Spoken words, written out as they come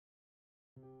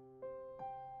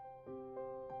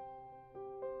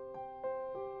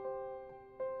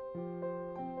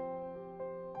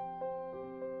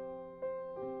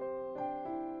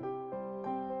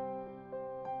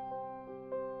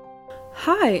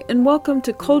Hi, and welcome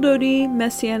to Kol Dodi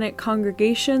Messianic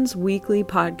Congregation's weekly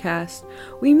podcast.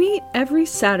 We meet every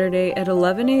Saturday at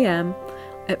 11 a.m.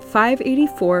 at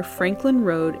 584 Franklin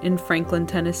Road in Franklin,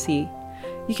 Tennessee.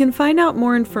 You can find out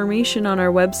more information on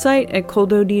our website at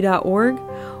koldodi.org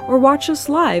or watch us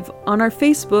live on our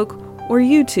Facebook or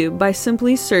YouTube by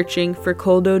simply searching for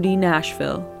Kol Dodi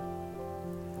Nashville.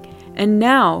 And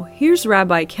now, here's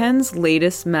Rabbi Ken's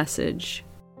latest message.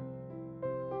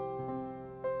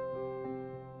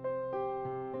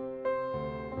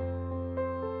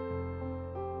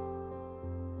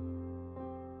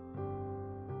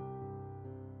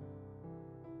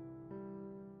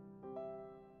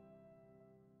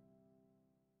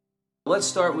 Let's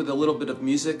start with a little bit of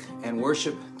music and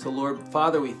worship to Lord.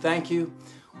 Father, we thank you.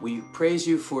 We praise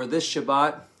you for this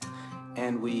Shabbat.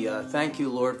 And we thank you,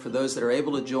 Lord, for those that are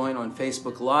able to join on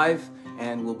Facebook Live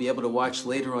and will be able to watch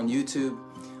later on YouTube.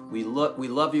 We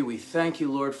love you. We thank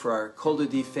you, Lord, for our Kol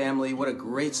Dodi family. What a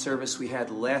great service we had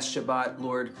last Shabbat,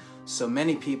 Lord. So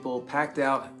many people packed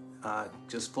out,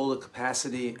 just full of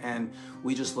capacity. And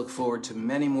we just look forward to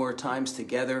many more times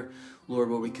together,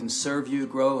 Lord, where we can serve you,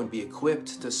 grow, and be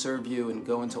equipped to serve you and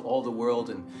go into all the world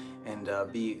and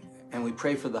we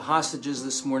pray for the hostages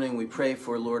this morning. We pray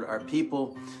for, Lord, our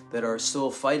people that are still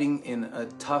fighting in a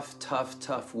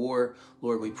tough war.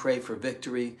 Lord, we pray for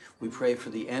victory. We pray for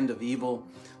the end of evil.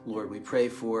 Lord, we pray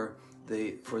for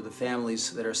the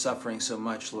families that are suffering so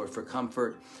much, Lord, for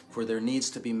comfort, for their needs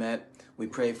to be met. We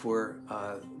pray for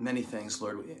many things,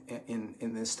 Lord,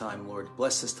 in this time, Lord.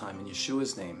 Bless this time in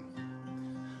Yeshua's name.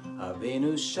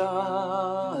 Avenu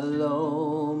Shalom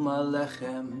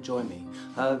Alechem. Join me.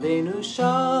 Avenu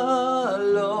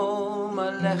Shalom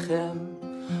Alechem.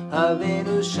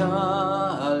 Avenu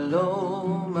Shalom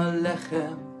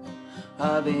Alechem.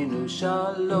 Avenu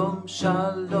Shalom,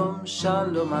 Shalom,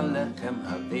 Shalom Alechem.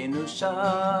 Avenu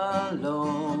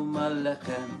Shalom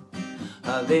Alechem.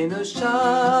 Avenu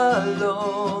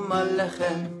Shalom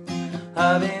Alechem.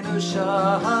 Avenu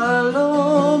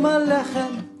Shalom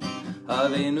Alechem.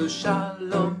 Avenu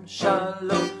Shalom,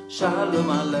 Shalom, Shalom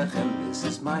Alechem. This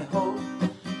is my hope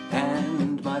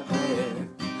and my prayer.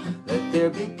 Let there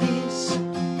be peace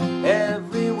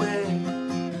everywhere.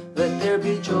 Let there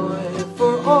be joy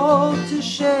for all to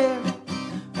share.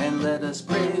 And let us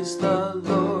praise the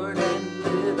Lord and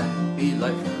live a happy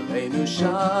life. Avenu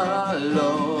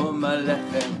Shalom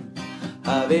Alechem.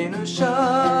 Avenu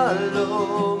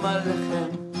Shalom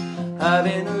Alechem.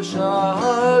 Avenu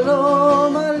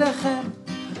Shalom Alechem.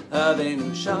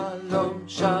 Avenu Shalom,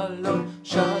 Shalom,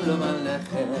 Shalom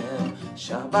Alechem.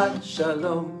 Shabbat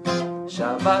Shalom,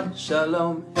 Shabbat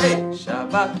Shalom. Hey,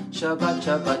 Shabbat, Shabbat,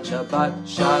 Shabbat, Shabbat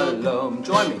Shalom.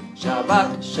 Join me.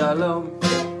 Shabbat Shalom,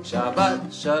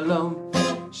 Shabbat Shalom.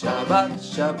 Shabbat,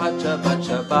 Shabbat, Shabbat,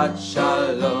 Shabbat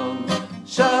Shalom.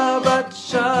 Shabbat,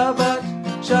 Shabbat,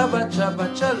 Shabbat,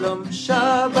 Shabbat Shalom.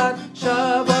 Shabbat,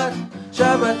 Shabbat.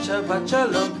 Shabbat, Shabbat,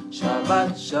 Shalom,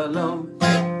 Shabbat, Shalom,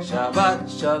 Shabbat,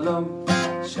 Shalom,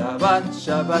 Shabbat,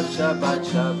 Shabbat, Shabbat,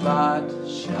 Shabbat,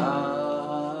 Shalom.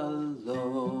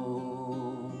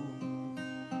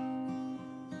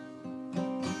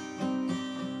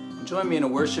 Join me in a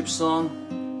worship song.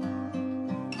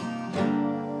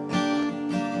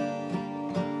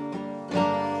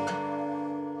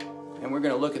 And we're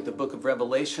going to look at the book of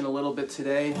Revelation a little bit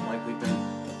today, like we've been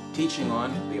teaching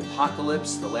on the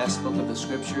Apocalypse, the last book of the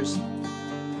Scriptures.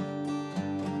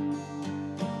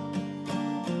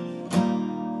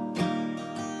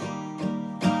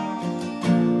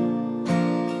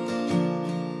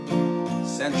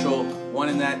 Central one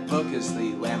in that book is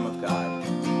the Lamb of God.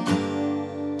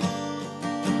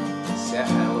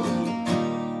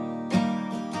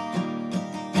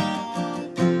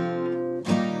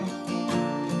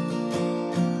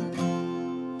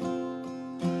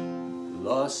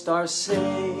 Lost are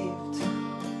saved,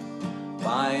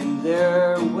 find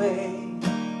their way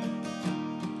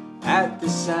at the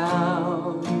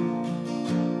sound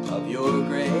of your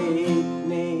great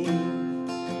name.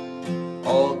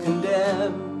 All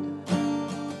condemned,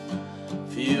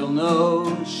 feel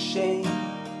no shame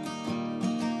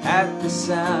at the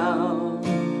sound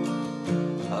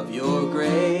of your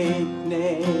great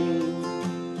name.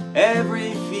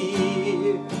 Every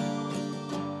fear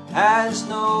has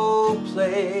no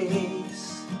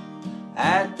place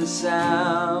at the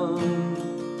sound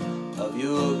of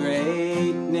your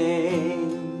great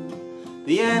name.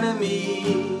 The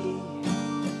enemy,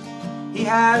 he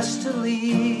has to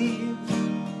leave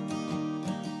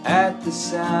at the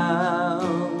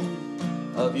sound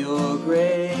of your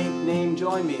great name.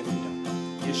 Join me if you don't.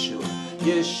 Yeshua,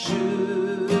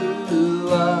 Yeshua,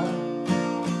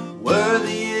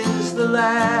 worthy is the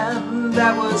Lamb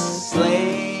that was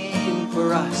slain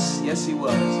for us. Yes, he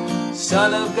was.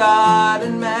 Son of God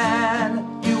and man,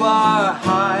 you are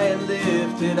high and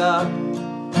lifted up,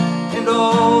 and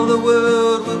all the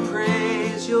world will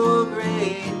praise your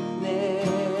great name.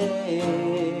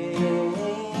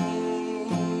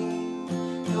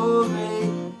 Your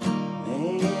great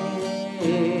name.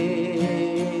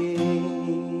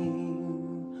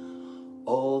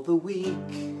 All the weak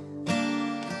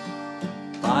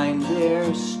find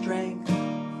their strength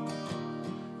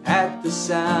at the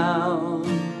sound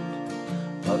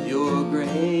of your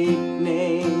great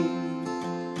name.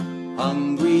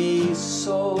 Hungry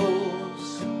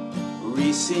souls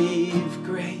receive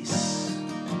grace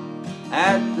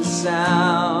at the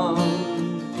sound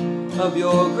of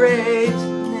your great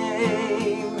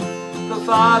name. The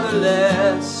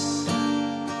fatherless,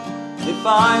 they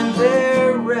find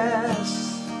their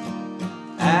rest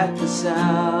at the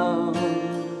sound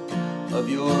of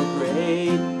your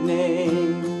great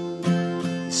name.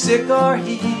 Sick are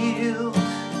healed,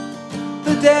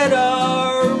 the dead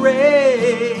are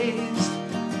raised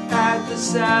at the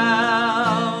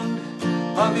sound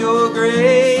of your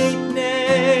great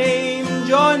name.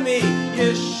 Join me,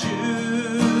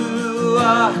 Yeshua.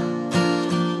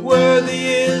 Worthy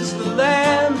is the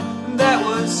Lamb that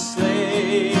was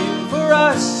slain for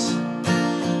us.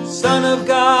 Son of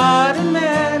God and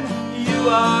man, you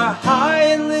are high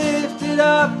and lifted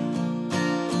up.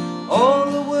 All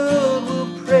the world will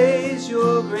praise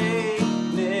your great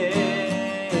name.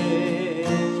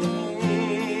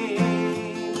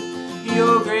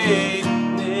 Your great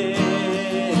name.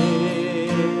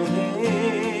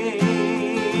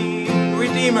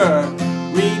 Redeemer,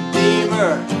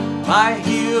 Redeemer, my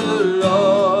healer,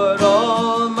 Lord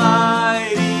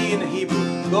Almighty. In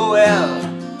Hebrew, Goel,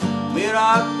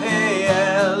 Mirapeh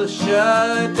El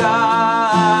Shaddai,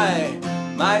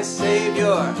 my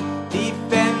Savior,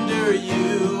 Defender,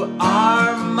 you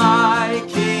are my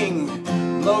King.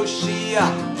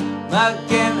 Moshiach,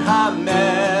 Magen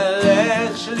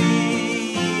HaMelech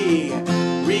Shli,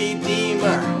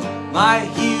 Redeemer, my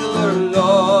healer,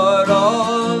 Lord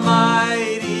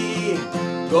Almighty.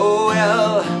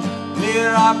 Goel,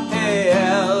 Mirapeh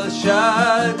El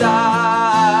Shaddai,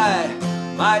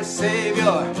 my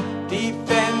Savior,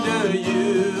 Defender,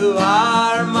 you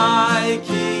are my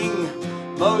King.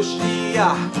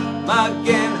 Moshiach,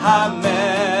 Magen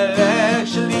HaMelech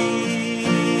Shli.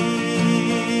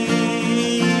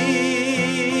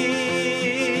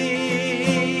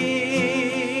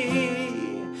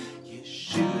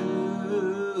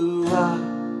 Yeshua,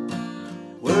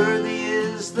 worthy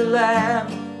is the Lamb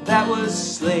that was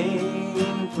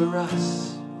slain for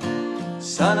us.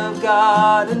 Son of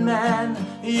God and man,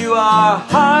 you are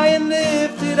high and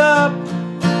lifted up.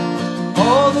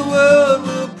 All the world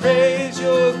will praise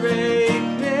your great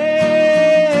name.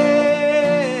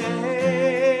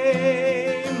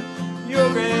 Your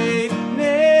great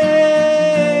name.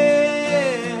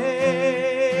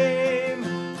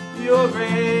 Your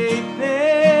great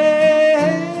name.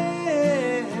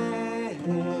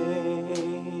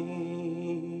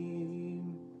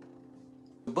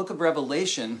 The book of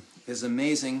Revelation is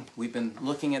amazing. We've been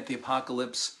looking at the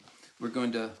apocalypse. We're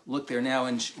going to look there now,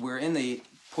 and we're in the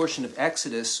portion of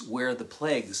Exodus where the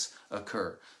plagues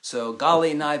occur. So,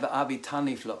 Gale nai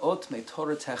v'avitani flaot me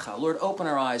toratecha. Lord, open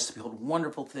our eyes to behold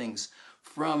wonderful things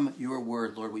from your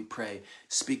word. Lord, we pray.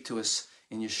 Speak to us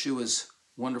in Yeshua's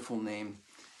wonderful name,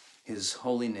 his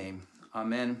holy name.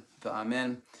 Amen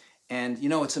v'amen. And you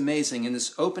know, it's amazing. In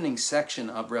this opening section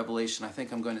of Revelation, I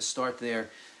think I'm going to start there.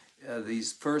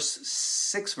 These first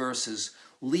 6 verses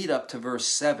lead up to verse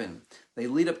 7. They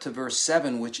lead up to verse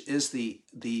 7, which is the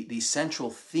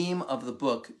central theme of the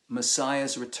book,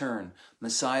 Messiah's return.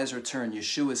 Messiah's return,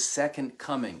 Yeshua's second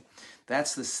coming.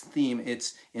 That's the theme.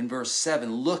 It's in verse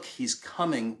 7. Look, he's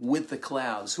coming with the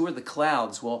clouds. Who are the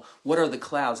clouds? Well, what are the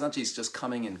clouds? Not just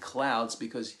coming in clouds,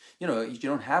 because, you know, you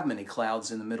don't have many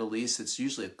clouds in the Middle East. It's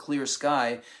usually a clear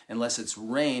sky, unless it's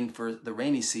rain for the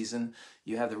rainy season.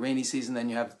 You have the rainy season, then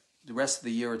you have the rest of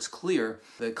the year it's clear.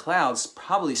 The clouds,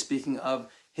 probably speaking of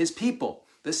his people,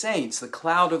 the saints, the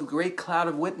great cloud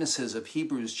of witnesses of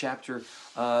Hebrews chapter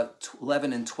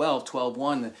 11 and 12,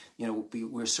 12:1. You know,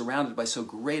 we're surrounded by so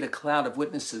great a cloud of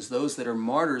witnesses, those that are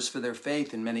martyrs for their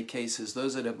faith in many cases,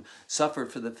 those that have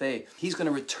suffered for the faith. He's going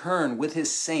to return with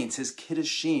his saints, his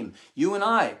kiddushim, you and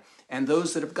I, and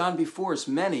those that have gone before us,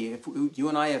 many. If you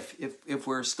and I, if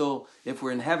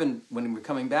we're in heaven when we're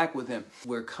coming back with him,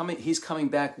 he's coming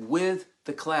back with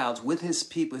the clouds, with his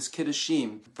people, his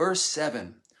kiddushim. Verse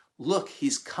 7. Look,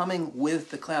 he's coming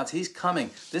with the clouds. He's coming.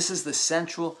 This is the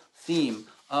central theme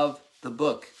of the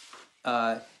book.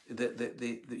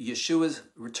 the Yeshua's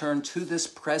return to this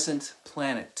present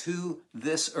planet, to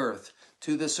this earth.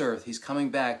 He's coming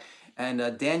back.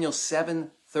 And Daniel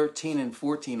 7:13 and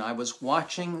 14, I was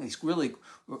watching, it's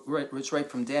right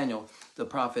from Daniel, the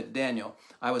prophet Daniel.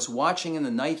 I was watching in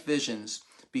the night visions,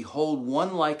 behold,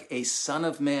 one like a son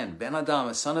of man, Ben Adam,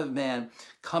 a son of man,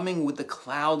 coming with the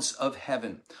clouds of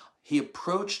heaven. He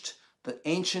approached the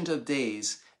Ancient of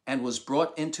Days and was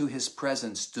brought into his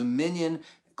presence. Dominion,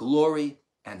 glory,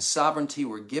 and sovereignty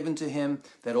were given to him,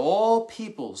 that all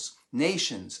peoples,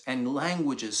 nations, and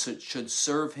languages should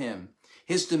serve him.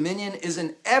 His dominion is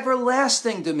an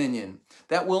everlasting dominion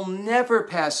that will never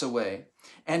pass away,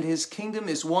 and his kingdom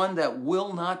is one that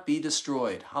will not be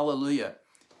destroyed. Hallelujah.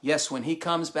 Yes, when he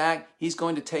comes back, he's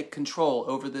going to take control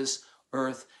over this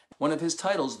earth. One of his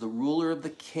titles, the ruler of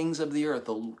the kings of the earth,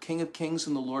 the King of Kings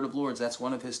and the Lord of Lords. That's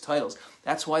one of his titles.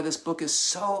 That's why this book is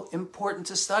so important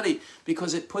to study,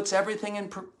 because it puts everything in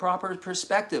proper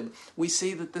perspective. We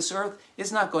see that this earth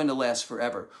is not going to last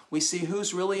forever. We see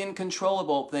who's really in control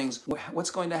of all things, what's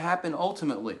going to happen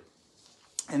ultimately.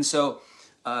 And so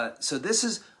this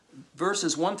is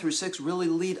verses 1 through 6 really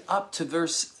lead up to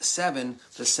verse 7,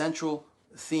 the central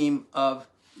theme of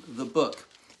the book.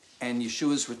 And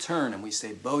Yeshua's return, and we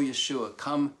say, Bo Yeshua,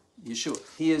 come Yeshua.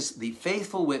 He is the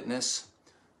faithful witness,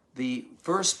 the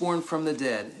firstborn from the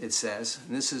dead, it says,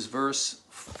 and this is verse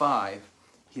 5.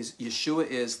 Yeshua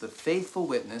is the faithful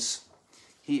witness,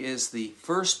 he is the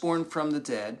firstborn from the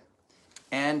dead,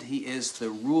 and he is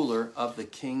the ruler of the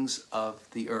kings of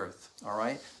the earth. All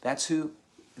right? That's who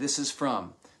this is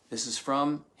from. This is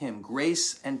from him.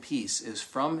 Grace and peace is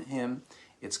from him.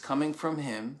 It's coming from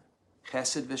him.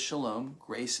 Chesed v'shalom,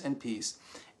 grace and peace,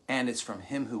 and it's from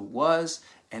him who was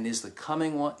and is the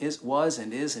coming one, was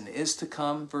and is to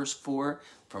come. Verse 4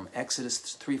 from Exodus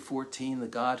 3:14, the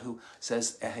God who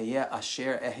says, Eheyeh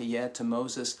asher eheyeh, to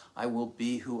Moses, I will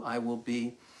be who I will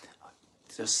be.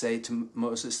 Just say to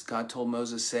Moses, God told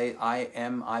Moses, say, I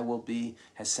am, I will be,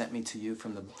 has sent me to you,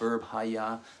 from the verb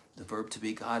hayah, the verb to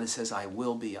be. God says, I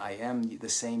will be, I am the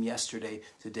same yesterday,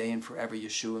 today, and forever.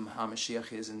 Yeshua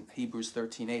HaMashiach is in Hebrews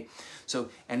 13:8. So,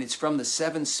 and it's from the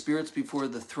seven spirits before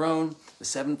the throne, the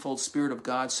sevenfold Spirit of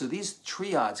God. So these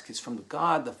triads, it's from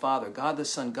God the Father, God the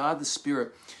Son, God the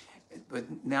Spirit.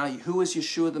 But now, who is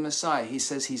Yeshua the Messiah? He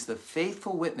says he's the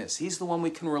faithful witness. He's the one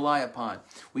we can rely upon.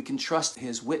 We can trust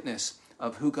his witness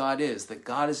of who God is, that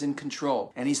God is in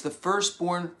control. And he's the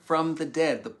firstborn from the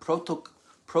dead, the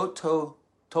prototokos,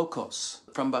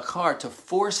 from Bachar, to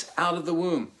force out of the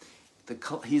womb.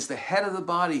 He's the head of the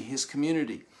body, his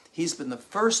community. He's been the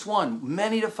first one,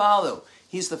 many to follow.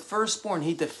 He's the firstborn.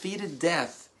 He defeated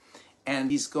death.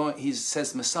 And he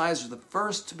says the Messiahs are the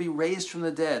first to be raised from the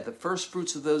dead, the first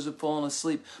fruits of those who have fallen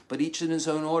asleep, but each in his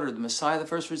own order. The Messiah, the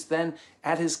first fruits, then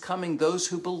at his coming, those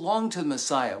who belong to the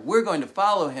Messiah. We're going to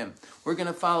follow him. We're going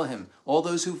to follow him. All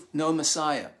those who know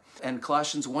Messiah. And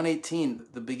Colossians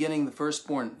 1:18, the beginning, the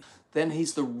firstborn. Then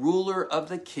he's the ruler of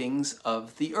the kings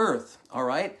of the earth. All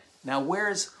right? Now, where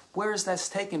is that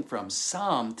taken from?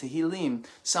 Psalm, Tehillim,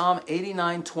 Psalm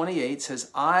 89:28 says,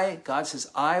 God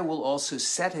says, I will also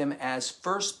set him as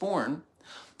firstborn,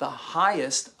 the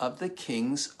highest of the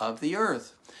kings of the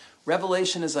earth.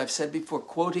 Revelation, as I've said before,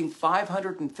 quoting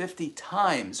 550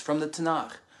 times from the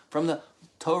Tanakh, from the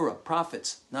Torah,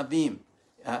 prophets, Nabim,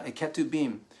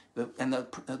 Ketubim, and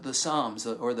the Psalms,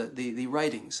 or the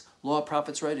writings, law,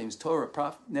 prophets, writings, Torah,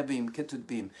 Nebim,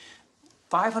 Ketubim.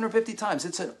 550 times.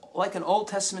 It's like an Old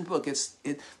Testament book. It's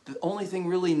the only thing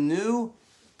really new,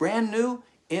 brand new,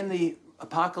 in the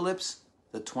Apocalypse,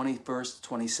 the 21st,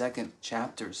 22nd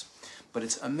chapters. But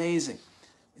it's amazing.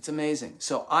 It's amazing.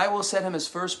 So I will set him as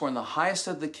firstborn, the highest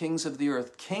of the kings of the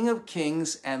earth, King of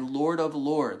kings and Lord of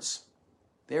lords.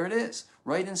 There it is,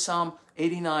 right in Psalm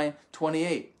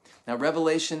 89:28. Now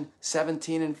Revelation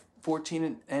 17 and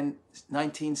 14 and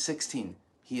 19, 16.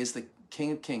 He is the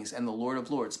King of kings and the Lord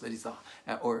of lords, but he's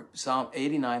or Psalm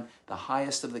 89, the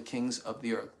highest of the kings of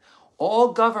the earth.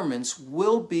 All governments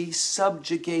will be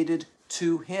subjugated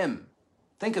to him.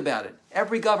 Think about it.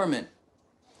 Every government,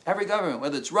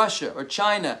 whether it's Russia or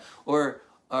China or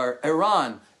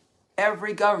Iran,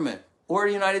 every government, or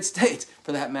the United States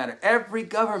for that matter, every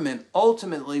government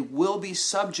ultimately will be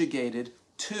subjugated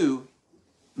to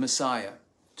Messiah.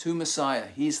 To Messiah.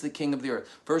 He's the King of the earth.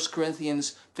 1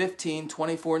 Corinthians 15,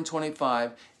 24 and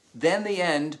 25. Then the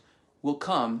end will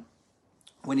come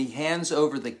when he hands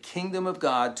over the kingdom of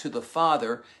God to the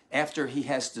Father after he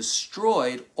has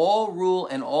destroyed all rule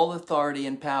and all authority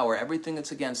and power, everything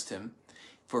that's against him,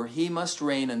 for he must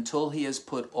reign until he has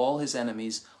put all his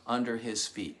enemies under his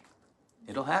feet.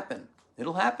 It'll happen.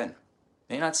 It'll happen.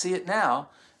 May not see it now,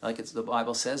 Like the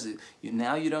Bible says,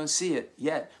 now you don't see it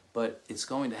yet, but it's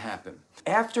going to happen.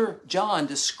 After John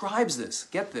describes this,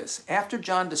 get this, after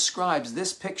John describes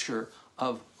this picture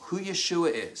of who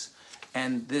Yeshua is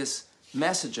and this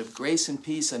message of grace and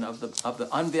peace and of the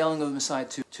unveiling of the Messiah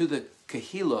to the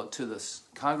kahilo, to the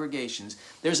congregations,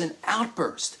 there's an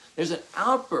outburst. There's an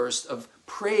outburst of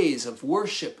praise, of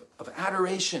worship, of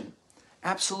adoration,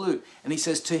 absolute. And he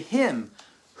says, to him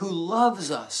who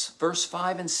loves us, verse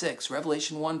 5 and 6,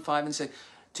 Revelation 1, 5 and 6,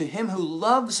 to him who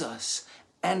loves us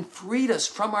and freed us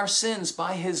from our sins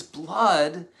by his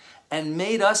blood and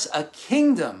made us a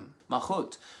kingdom,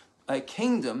 machut, a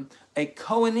kingdom, a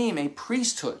kohanim, a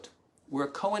priesthood. We're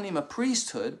a kohanim, a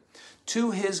priesthood,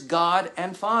 to his God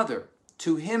and Father.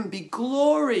 To him be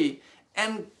glory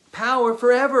and power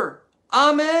forever.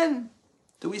 Amen.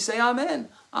 Do we say amen?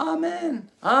 Amen.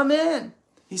 Amen.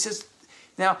 He says,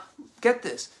 now get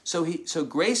this. So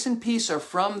grace and peace are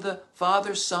from the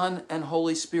Father, Son, and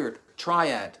Holy Spirit.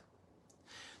 Triad.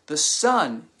 The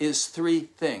Son is three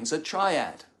things, a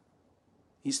triad.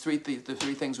 He's the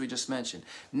three things we just mentioned.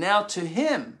 Now to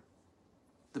him,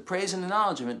 the praise and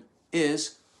acknowledgement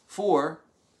is for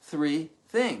three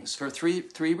things, for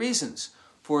three reasons.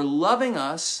 For loving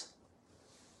us,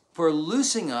 for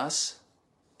loosing us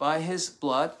by his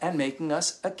blood and making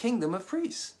us a kingdom of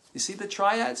priests. You see the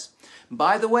triads?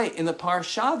 By the way, in the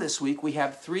Parsha this week, we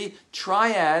have three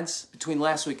triads, between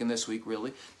last week and this week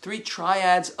really, three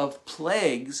triads of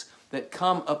plagues that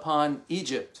come upon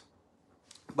Egypt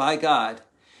by God.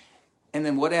 And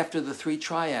then what after the three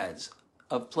triads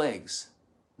of plagues?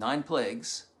 9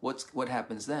 plagues. What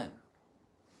happens then?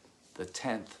 The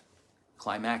 10th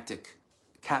climactic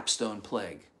capstone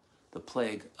plague, the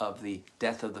plague of the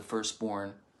death of the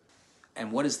firstborn.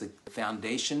 And what is the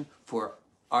foundation for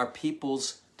our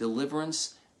people's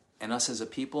deliverance and us as a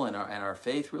people and our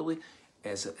faith really,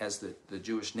 as the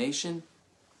Jewish nation?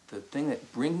 The thing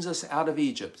that brings us out of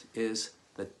Egypt is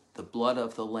the blood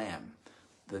of the Lamb,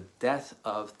 the death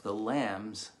of the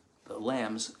lambs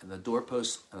and the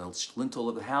doorposts and the lintel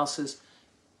of the houses,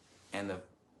 and the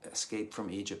escape from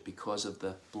Egypt because of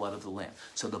the blood of the Lamb.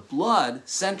 So the blood,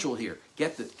 central here.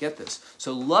 Get this.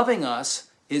 So loving us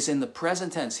is in the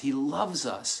present tense. He loves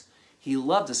us. He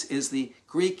loved us is the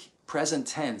Greek present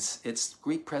tense. It's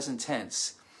Greek present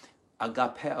tense.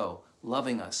 Agapeo,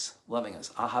 loving us.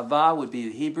 Ahava would be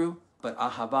the Hebrew, but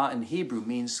ahava in Hebrew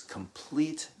means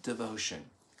complete devotion.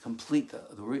 Complete, the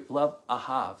love,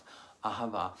 ahava,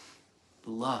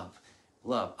 love,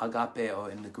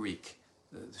 agapeo in the Greek.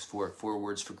 There's four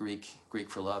words for Greek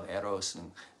for love, eros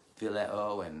and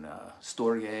phileo and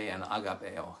storge and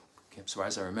agapeo. Okay, as far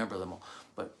as I remember them all.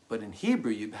 But in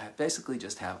Hebrew, you basically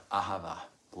just have ahava,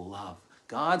 love.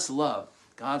 God's love,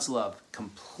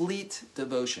 complete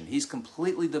devotion. He's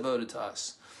completely devoted to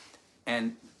us.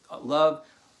 And love,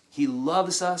 he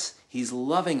loves us. He's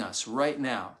loving us right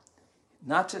now.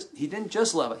 He didn't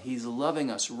just love it. He's loving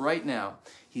us right now.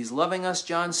 He's loving us,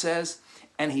 John says,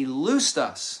 and he loosed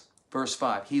us. Verse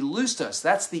 5, he loosed us.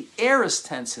 That's the aorist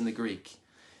tense in the Greek.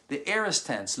 The aorist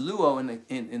tense, luo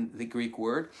in the Greek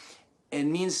word. It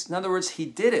means, in other words, he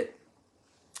did it,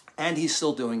 and he's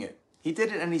still doing it. He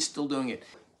did it, and he's still doing it.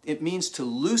 It means to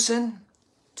loosen,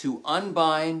 to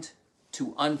unbind,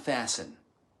 to unfasten.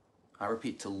 I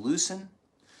repeat, to loosen,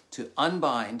 to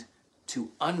unbind,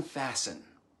 to unfasten.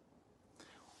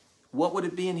 What would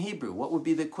it be in Hebrew? What would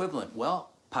be the equivalent? Well,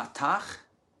 patach,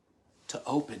 to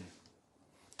open.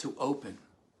 To open.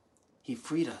 He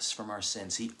freed us from our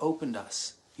sins. He opened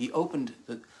us. He opened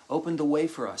the way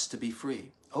for us to be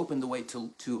free. Opened the way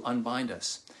to unbind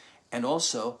us. And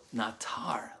also,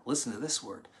 natar. Listen to this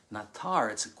word. Natar,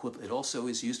 it also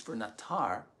is used for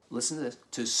natar. Listen to this.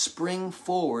 To spring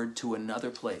forward to another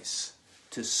place.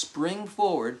 To spring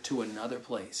forward to another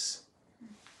place.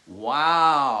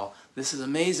 Wow. This is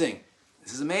amazing.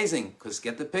 This is amazing. Because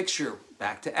get the picture.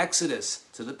 Back to Exodus.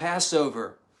 To the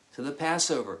Passover.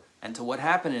 And to what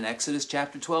happened in Exodus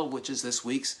chapter 12, which is this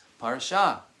week's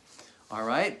parashah. All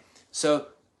right? So,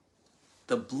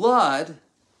 the blood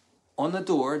on the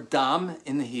door, dam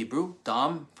in the Hebrew,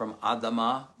 dam from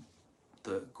Adamah,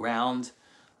 the ground.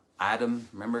 Adam,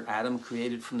 remember Adam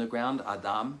created from the ground?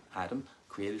 Adam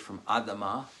created from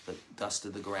Adamah, the dust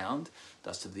of the ground,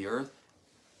 dust of the earth.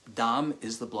 Dam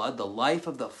is the blood. The life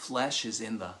of the flesh is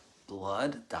in the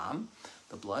blood, dam,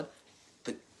 the blood.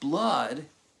 The blood,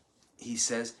 he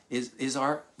says, is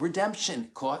our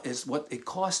redemption, is what it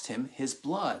cost him, his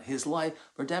blood, his life,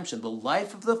 redemption. The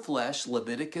life of the flesh,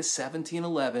 Leviticus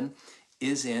 17:11,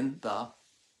 is in the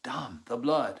dam, the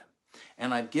blood.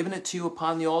 And I've given it to you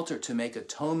upon the altar to make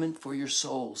atonement for your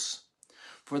souls.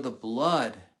 For the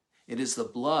blood, it is the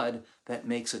blood that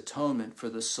makes atonement for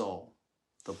the soul.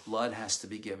 The blood has to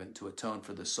be given to atone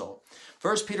for the soul.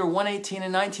 1 Peter 1:18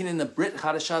 and 19 in the Brit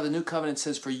Hadashah, the New Covenant,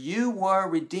 says, "For you were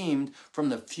redeemed from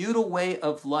the futile way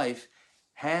of life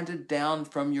handed down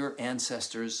from your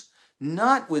ancestors,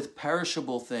 not with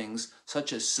perishable things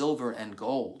such as silver and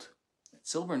gold."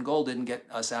 Silver and gold didn't get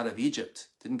us out of Egypt,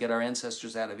 didn't get our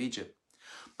ancestors out of Egypt,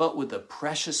 but with the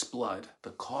precious blood,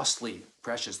 the costly,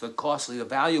 the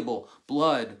valuable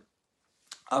blood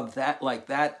of that, like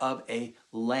that of a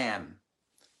lamb.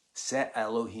 Set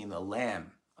Elohim, a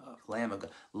lamb of God,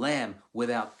 lamb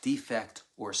without defect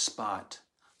or spot,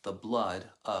 the blood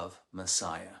of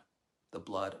Messiah, the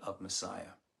blood of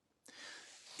Messiah.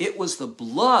 It was the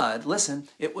blood, listen,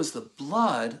 it was the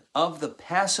blood of the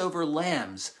Passover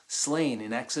lambs slain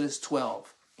in Exodus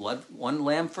 12. Blood, one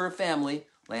lamb for a family,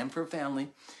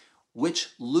 which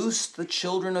loosed the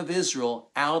children of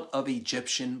Israel out of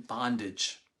Egyptian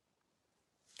bondage.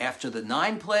 After the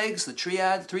 9 plagues, the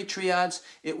three triads,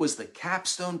 it was the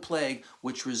capstone plague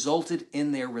which resulted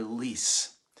in their release.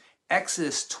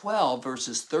 Exodus 12,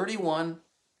 verses 31,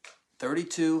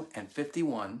 32, and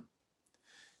 51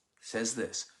 says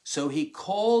this: "So he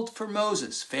called for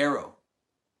Moses, Pharaoh,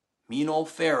 mean old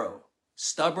Pharaoh,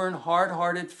 stubborn,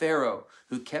 hard-hearted Pharaoh,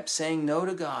 who kept saying no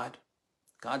to God.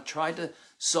 God tried to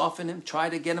soften him,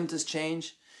 tried to get him to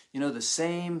change. You know, the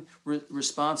same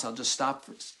response. I'll just stop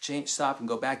and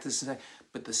go back to this in a second.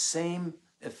 But the same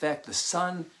effect. The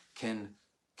sun can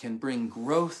bring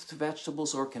growth to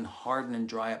vegetables or can harden and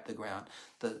dry up the ground.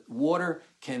 The water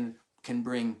can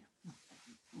bring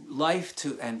life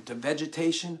to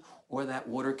vegetation, or that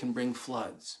water can bring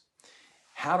floods.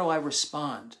 How do I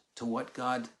respond to what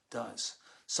God does?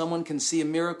 Someone can see a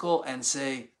miracle and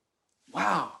say,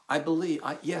 wow, I believe.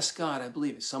 Yes, God, I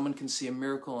believe it. Someone can see a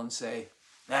miracle and say,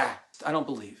 I don't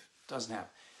believe. It doesn't happen.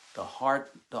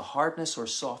 The hardness or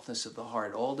softness of the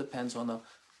heart, it all depends on the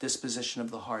disposition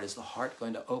of the heart. Is the heart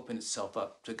going to open itself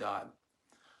up to God?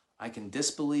 I can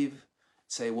disbelieve,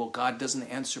 say, well, God doesn't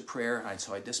answer prayer,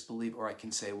 so I disbelieve, or I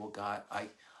can say, well, God,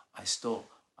 I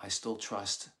still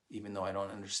trust, even though I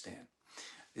don't understand.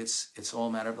 It's all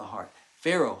a matter of the heart.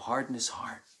 Pharaoh hardened his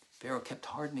heart. Pharaoh kept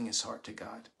hardening his heart to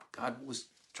God. God was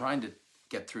trying to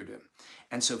get through to him.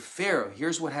 And so Pharaoh,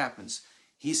 here's what happens.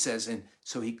 He says, and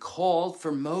so he called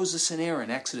for Moses and Aaron,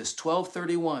 Exodus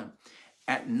 12:31,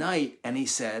 at night, and he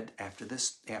said, after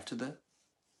the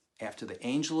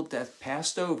angel of death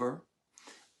passed over,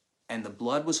 and the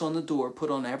blood was on the door, put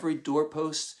on every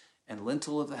doorpost and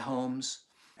lintel of the homes,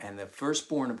 and the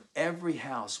firstborn of every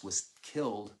house was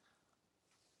killed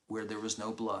where there was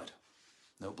no blood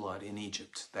in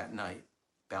Egypt that night,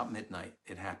 about midnight.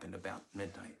 It happened about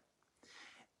midnight.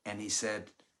 And he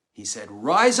said,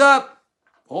 rise up,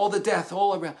 all the death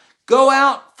all around. Go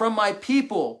out from my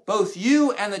people, both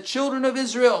you and the children of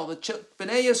Israel, the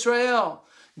Bnei Israel.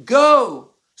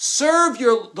 Go, serve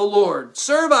the Lord,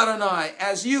 serve Adonai,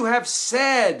 as you have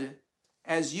said,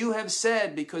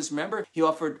 because remember, he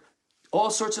offered all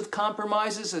sorts of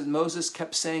compromises, and Moses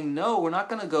kept saying, no, we're not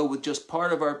going to go with just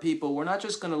part of our people. We're not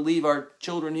just going to leave our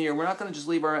children here. We're not going to just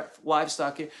leave our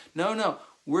livestock here. No,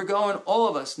 we're going, all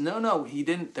of us. No, he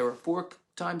didn't. There were 4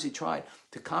 times he tried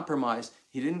to compromise.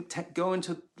 He didn't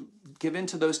give in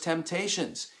to those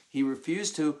temptations. He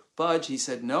refused to budge. He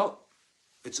said, no,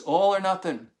 it's all or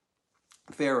nothing,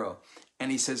 Pharaoh. And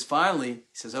he says, finally,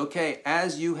 okay,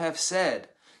 as you have said,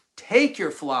 take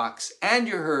your flocks and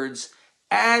your herds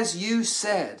as you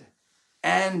said,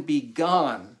 and be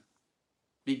gone.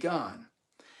 Be gone.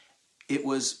 It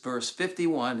was, verse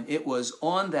 51, it was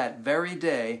on that very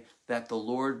day that the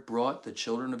Lord brought the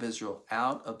children of Israel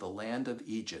out of the land of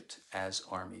Egypt as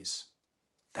armies.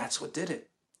 That's what did it.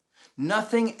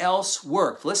 Nothing else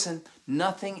worked. Listen,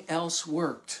 nothing else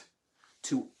worked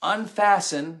to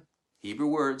unfasten, Hebrew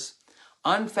words,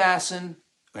 unfasten,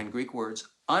 and Greek words,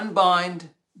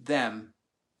 unbind them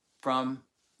from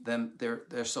them,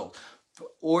 their soul,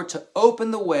 or to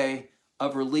open the way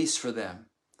of release for them.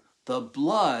 The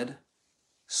blood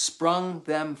sprung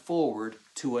them forward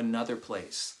to another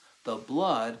place. The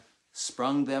blood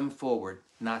sprung them forward.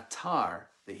 Natar,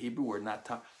 the Hebrew word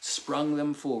natar, sprung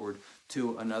them forward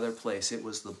to another place. It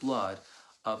was the blood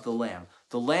of the Lamb.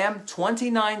 The Lamb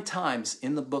 29 times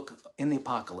in the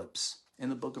Apocalypse, in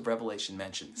the book of Revelation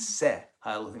mentioned. Se,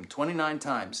 Elohim, 29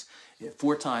 times.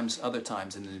 4 times, other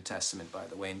times in the New Testament, by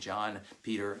the way, in John,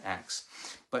 Peter, Acts.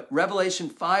 But Revelation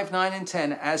 5, 9, and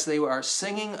 10, as they are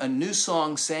singing a new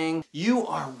song saying, you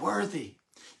are worthy.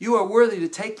 You are worthy to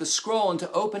take the scroll and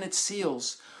to open its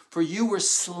seals. For you were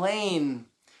slain,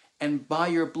 and by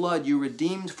your blood you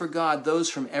redeemed for God those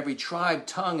from every tribe,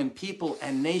 tongue, and people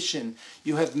and nation.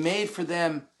 You have made for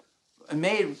them,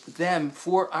 made them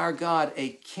for our God a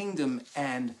kingdom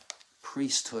and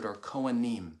priesthood, or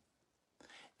Kohanim,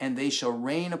 and they shall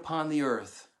reign upon the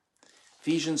earth.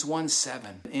 Ephesians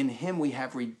 1:7. In him we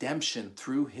have redemption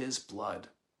through his blood,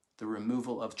 the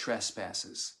removal of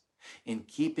trespasses, in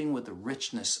keeping with the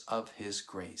richness of his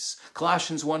grace.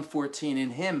 Colossians 1:14.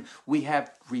 In him we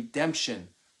have redemption,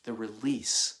 the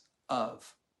release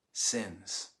of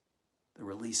sins. The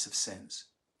release of sins.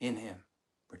 In him.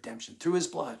 Redemption through his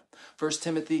blood. 1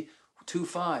 Timothy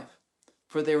 2:5.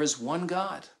 For there is one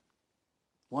God.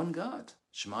 One God.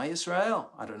 Shema Yisrael.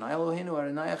 Adonai Eloheinu,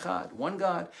 Adonai Echad. One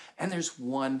God. And there's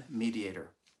one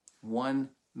mediator. One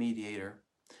mediator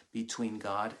between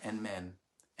God and men.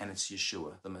 And it's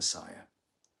Yeshua, the Messiah.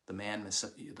 The man,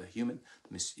 the human,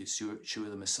 Yeshua,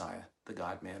 the Messiah. The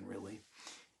God-man, really.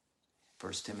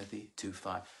 1 Timothy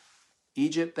 2:5.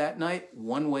 Egypt that night,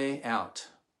 one way out.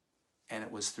 And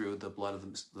it was through the blood of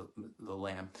the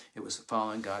Lamb. It was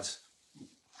following God's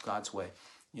way.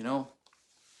 You know,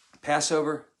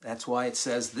 Passover, that's why it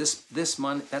says this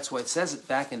month, that's why it says it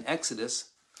back in Exodus,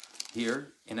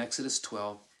 here in Exodus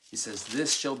 12. He says,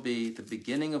 this shall be the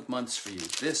beginning of months for you.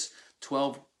 This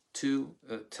 12,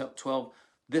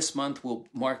 this month will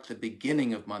mark the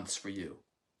beginning of months for you.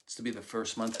 It's to be the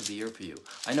first month of the year for you.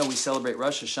 I know we celebrate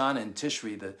Rosh Hashanah and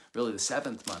Tishri, really the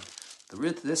seventh month.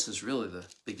 This is really the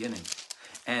beginning.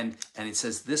 And it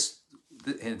says this,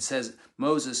 and it says,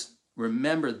 Moses,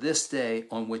 remember this day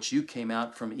on which you came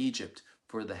out from Egypt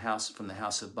from the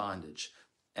house of bondage.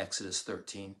 Exodus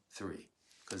 13:3.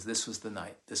 Because this was the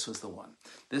night. This was the one.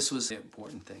 This was the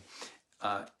important thing.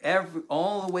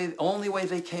 Only way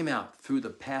they came out, through the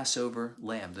Passover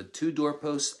lamb, the two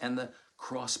doorposts and the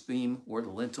crossbeam or the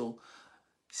lintel.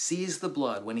 Sees the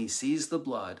blood. When he sees the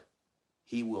blood,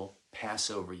 he will pass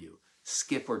over you,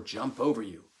 skip or jump over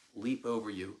you, leap over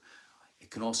you. It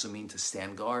can also mean to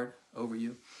stand guard over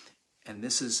you. And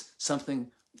this is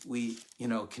something we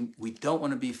don't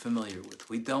want to be familiar with.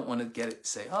 We don't want to get it,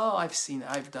 say, oh,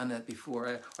 I've done that before,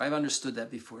 or I've understood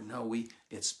that before. No,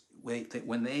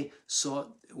 when they saw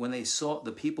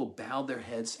the people bowed their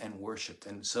heads and worshiped.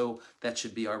 And so that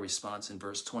should be our response in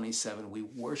verse 27. We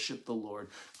worship the Lord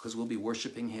because we'll be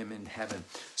worshiping him in heaven.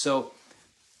 So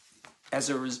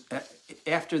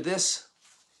after this,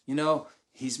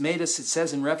 he's made us, it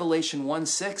says in Revelation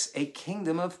 1:6, a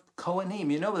kingdom of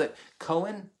Kohanim. You know that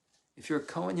Kohen, if you're a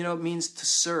Kohen, it means to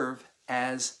serve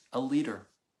as a leader.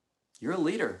 You're a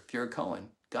leader if you're a Kohen.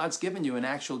 God's given you an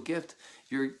actual gift.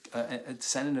 You're a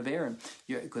descendant of Aaron,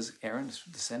 because Aaron's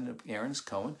descendant of Aaron's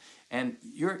Cohen, and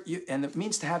and it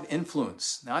means to have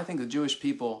influence. Now, I think the Jewish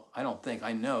people, I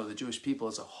know the Jewish people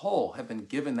as a whole have been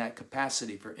given that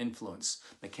capacity for influence.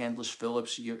 McCandlish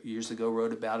Phillips years ago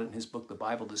wrote about it in his book, The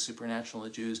Bible, The Supernatural of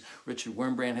the Jews. Richard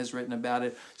Wurmbrand has written about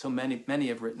it. So many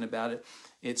have written about it.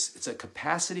 It's a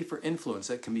capacity for influence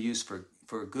that can be used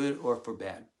for good or for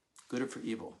bad, good or for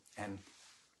evil, and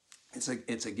it's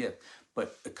a gift.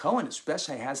 But a Cohen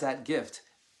especially has that gift,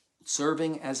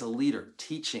 serving as a leader,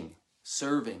 teaching,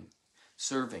 serving.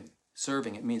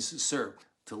 It means to serve,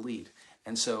 to lead.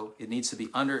 And so it needs to be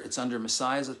it's under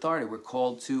Messiah's authority. We're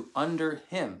called to under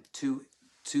him, to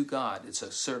God. It's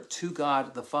a serve to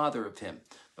God, the Father of him,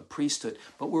 a priesthood.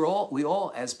 But we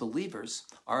all as believers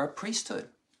are a priesthood,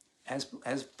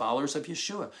 as followers of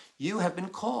Yeshua. You have been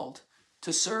called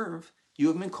to serve. You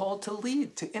have been called to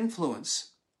lead, to influence.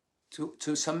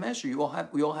 To some measure,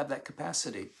 we all have that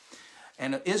capacity.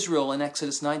 And Israel in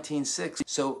Exodus 19:6,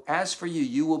 so as for you,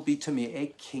 you will be to me a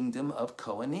kingdom of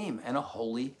Kohanim and a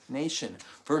holy nation.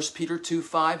 1 Peter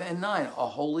 2:5 and 9, a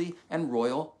holy and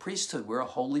royal priesthood. We're a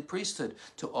holy priesthood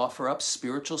to offer up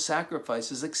spiritual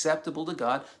sacrifices acceptable to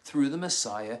God through the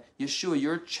Messiah, Yeshua.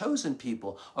 You're a chosen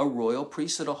people, a royal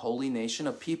priesthood, a holy nation,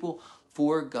 a people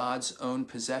for God's own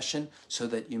possession, so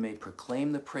that you may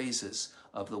proclaim the praises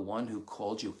of the one who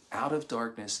called you out of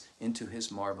darkness into his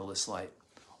marvelous light.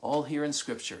 All here in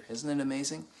Scripture. Isn't it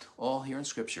amazing? All here in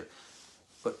Scripture.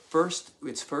 But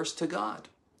it's first to God.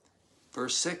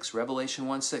 Verse 6, Revelation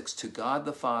 1:6, to God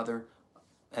the Father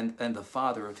and the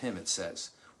Father of him, it says.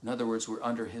 In other words, we're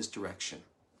under his direction.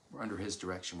 We're under his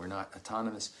direction. We're not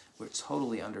autonomous. We're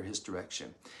totally under his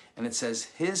direction. And it says,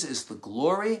 his is the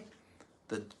glory,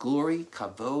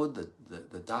 kavod,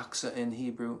 the doxa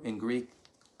in Greek,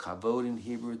 kavod in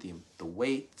Hebrew, the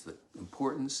weight, the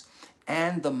importance,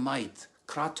 and the might,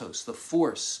 kratos, the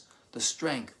force, the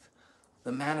strength,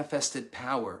 the manifested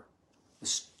power,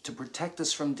 to protect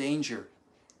us from danger,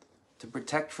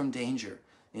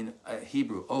 in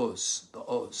Hebrew, oz, the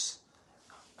oz.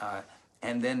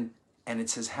 And it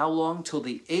says, how long? Till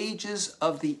the ages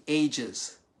of the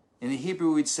ages. In the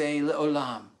Hebrew, we'd say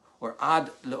le'olam, or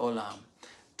ad le'olam.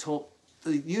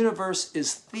 The universe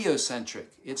is theocentric.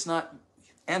 It's not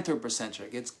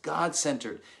anthropocentric. It's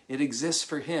God-centered. It exists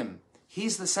for him.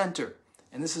 He's the center.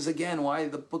 And this is, again, why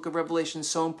the book of Revelation is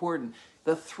so important.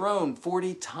 The throne,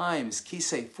 40 times,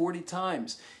 Kisei, 40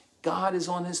 times. God is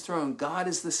on his throne. God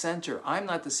is the center. I'm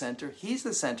not the center. He's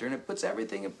the center. And it puts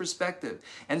everything in perspective.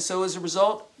 And so as a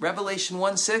result, Revelation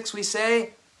 1:6, we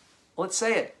say, let's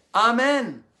say it,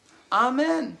 Amen.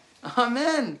 Amen.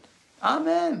 Amen.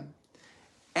 Amen.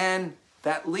 And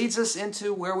that leads us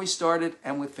into where we started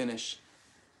and we finish.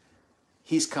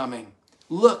 He's coming.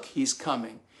 Look, he's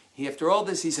coming. After all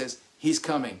this, he says, he's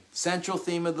coming. Central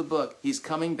theme of the book. He's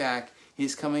coming back.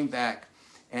 He's coming back.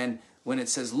 And when it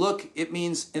says look, it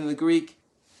means in the Greek,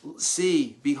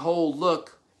 see, behold,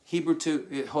 look. Hebrew to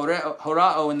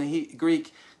horao in the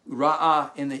Greek,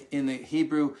 ra'ah in the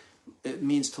Hebrew, it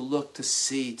means to look, to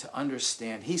see, to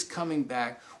understand. He's coming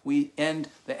back. The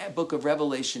book of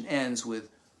Revelation ends with,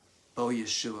 oh,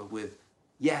 Yeshua, with,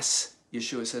 yes,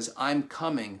 Yeshua says, I'm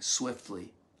coming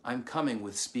swiftly. I'm coming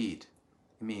with speed.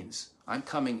 It means, I'm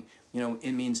coming,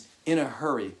 it means in a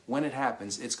hurry. When it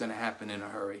happens, it's going to happen in a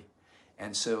hurry.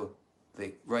 And so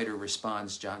the writer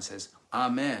responds, John says,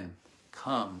 Amen,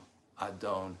 come,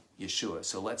 Adon Yeshua.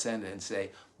 So let's end it and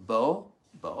say, Bo,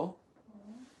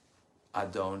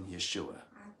 Adon Yeshua.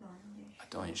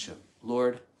 Adon Yeshua.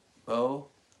 Lord, Bo,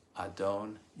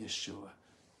 Adon Yeshua.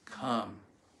 Come,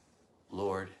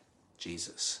 Lord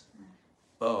Jesus.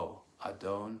 Bo,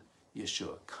 Adon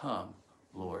Yeshua. Come,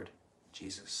 Lord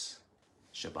Jesus.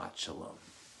 Shabbat Shalom.